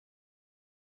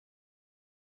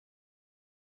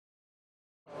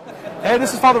Hey,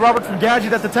 this is Father Robert from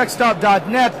Gadget at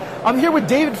thetechstop.net. I'm here with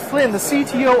David Flynn, the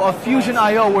CTO of Fusion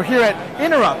IO. We're here at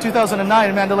Interop 2009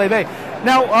 in Mandalay Bay.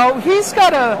 Now, he's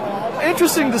got an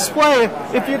interesting display.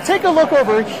 If you take a look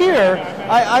over here,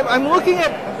 I'm looking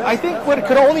at, I think, what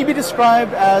could only be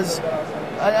described as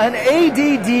an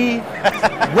ADD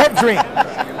wet dream.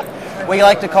 We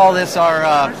like to call this our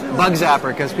bug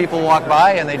zapper because people walk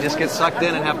by and they just get sucked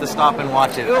in and have to stop and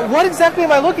watch it. What exactly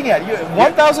am I looking at?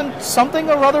 1,000 something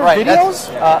or other videos?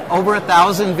 That's, over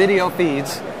 1,000 video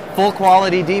feeds, full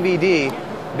quality DVD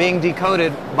being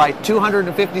decoded by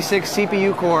 256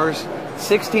 CPU cores,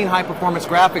 16 high performance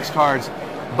graphics cards,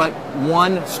 but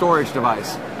one storage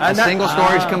device. A single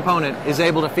storage component is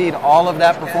able to feed all of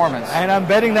that performance. And I'm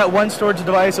betting that one storage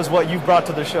device is what you've brought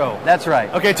to the show. That's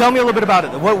right. Okay, tell me a little bit about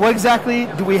it. What exactly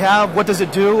do we have? What does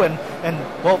it do? And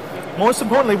well, most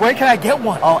importantly, where can I get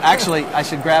one? Oh, actually, I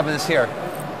should grab this here.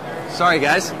 Sorry,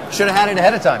 guys. Should have had it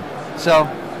ahead of time. So,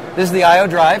 this is the IO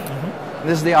drive.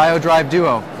 This is the IO drive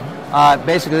Duo.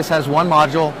 Basically, this has one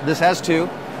module. This has two.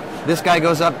 This guy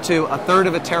goes up to 1/3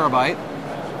 of a terabyte.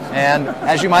 And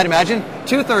as you might imagine,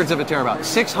 2/3 of a terabyte,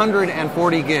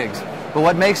 640 gigs. But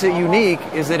what makes it unique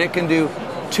is that it can do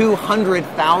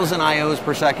 200,000 IOs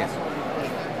per second.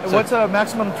 So what's the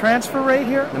maximum transfer rate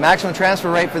here? The maximum transfer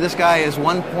rate for this guy is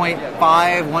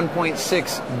 1.5,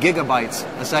 1.6 gigabytes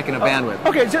a second of bandwidth.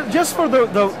 Okay, just for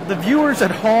the viewers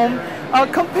at home,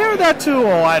 compare that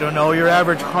to, I don't know, your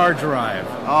average hard drive.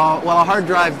 Well, a hard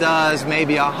drive does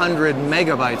maybe 100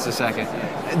 megabytes a second.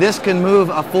 This can move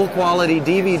a full quality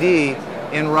DVD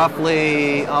in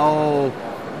roughly,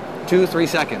 2-3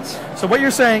 seconds. So what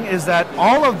you're saying is that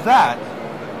all of that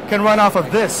can run off of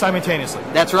this simultaneously?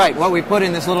 That's right. What we put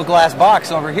in this little glass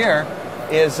box over here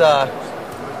is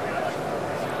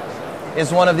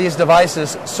one of these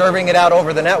devices serving it out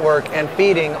over the network and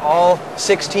feeding all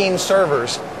 16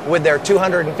 servers with their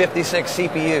 256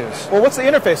 CPUs. Well, what's the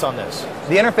interface on this?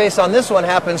 The interface on this one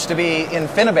happens to be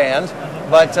InfiniBand,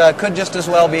 but could just as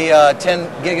well be 10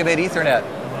 gigabit Ethernet.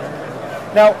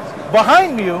 Now,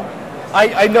 behind you,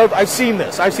 I know, I've seen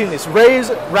this.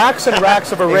 Racks and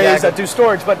racks of arrays that do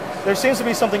storage, but there seems to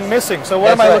be something missing. So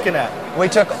what am I looking at? We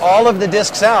took all of the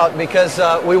disks out because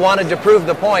we wanted to prove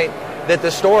the point that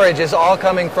the storage is all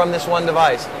coming from this one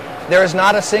device. There is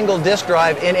not a single disk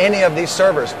drive in any of these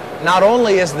servers. Not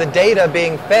only is the data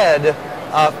being fed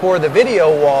for the video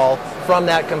wall from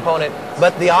that component,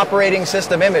 but the operating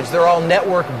system image, they're all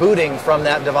network booting from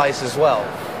that device as well.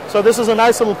 So this is a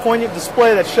nice little poignant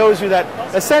display that shows you that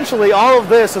essentially all of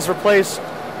this is replaced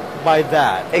by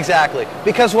that. Exactly.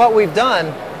 Because what we've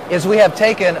done is we have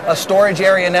taken a storage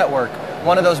area network,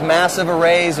 one of those massive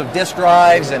arrays of disk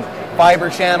drives and fiber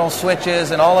channel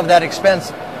switches and all of that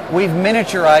expense. We've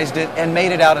miniaturized it and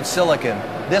made it out of silicon.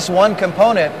 This one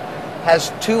component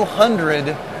has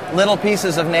 200 little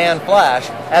pieces of NAND flash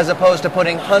as opposed to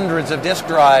putting hundreds of disk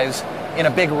drives in a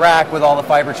big rack with all the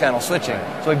fiber channel switching.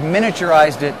 So we've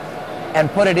miniaturized it and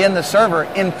put it in the server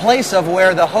in place of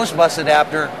where the host bus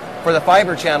adapter for the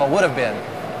fiber channel would have been.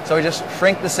 So we just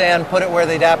shrink the SAN, put it where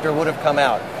the adapter would have come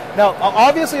out. Now,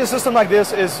 obviously a system like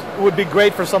this would be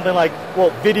great for something like,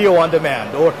 well, video on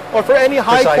demand, or for any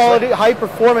high quality, high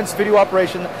performance video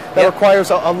operation that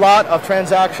requires a lot of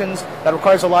transactions, that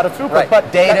requires a lot of throughput. Right.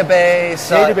 But data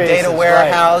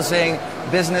warehousing,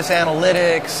 business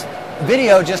analytics.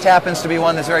 Video just happens to be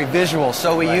one that's very visual,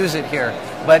 so we use it here.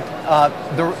 But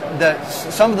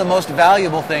some of the most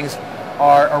valuable things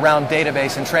are around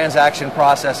database and transaction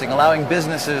processing, allowing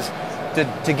businesses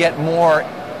to get more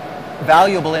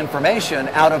valuable information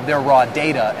out of their raw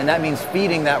data, and that means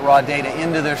feeding that raw data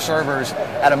into their servers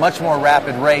at a much more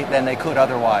rapid rate than they could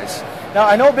otherwise. Now,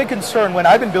 I know a big concern when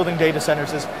I've been building data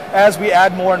centers is as we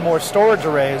add more and more storage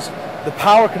arrays, the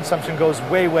power consumption goes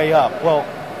way, way up. Well,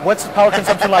 what's the power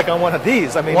consumption like on one of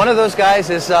these? I mean, one of those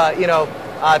guys is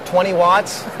 20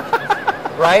 watts,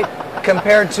 right?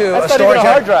 Compared to that's a storage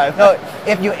hard drive. No,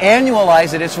 if you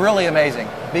annualize it, it's really amazing,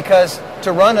 because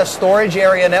to run a storage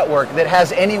area network that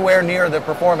has anywhere near the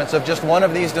performance of just one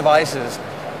of these devices,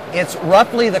 it's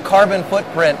roughly the carbon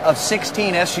footprint of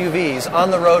 16 SUVs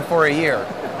on the road for a year.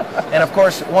 And of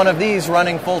course, one of these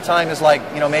running full time is like,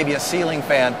 maybe a ceiling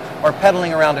fan or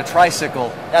pedaling around a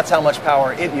tricycle. That's how much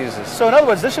power it uses. So in other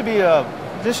words, this should be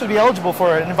eligible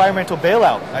for an environmental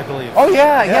bailout, I believe. Oh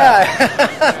yeah.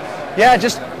 Yeah,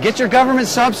 just get your government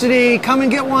subsidy, come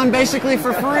and get one basically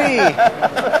for free.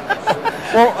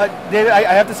 Well, David,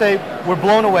 I have to say, we're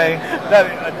blown away.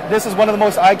 That this is one of the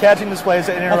most eye-catching displays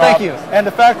at Interop. Well, thank you. And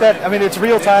the fact that, I mean, it's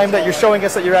real time, that you're showing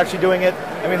us that you're actually doing it,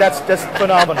 I mean, that's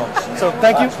phenomenal. So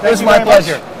thank you. It was my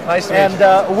pleasure. Nice to meet you.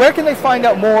 And where can they find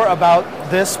out more about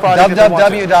this project?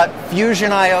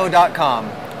 www.fusionio.com.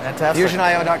 Fantastic.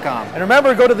 Fusionio.com. And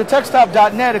remember, go to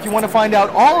thetechstop.net if you want to find out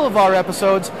all of our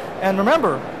episodes. And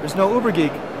remember, there's no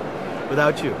ubergeek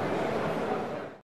without you.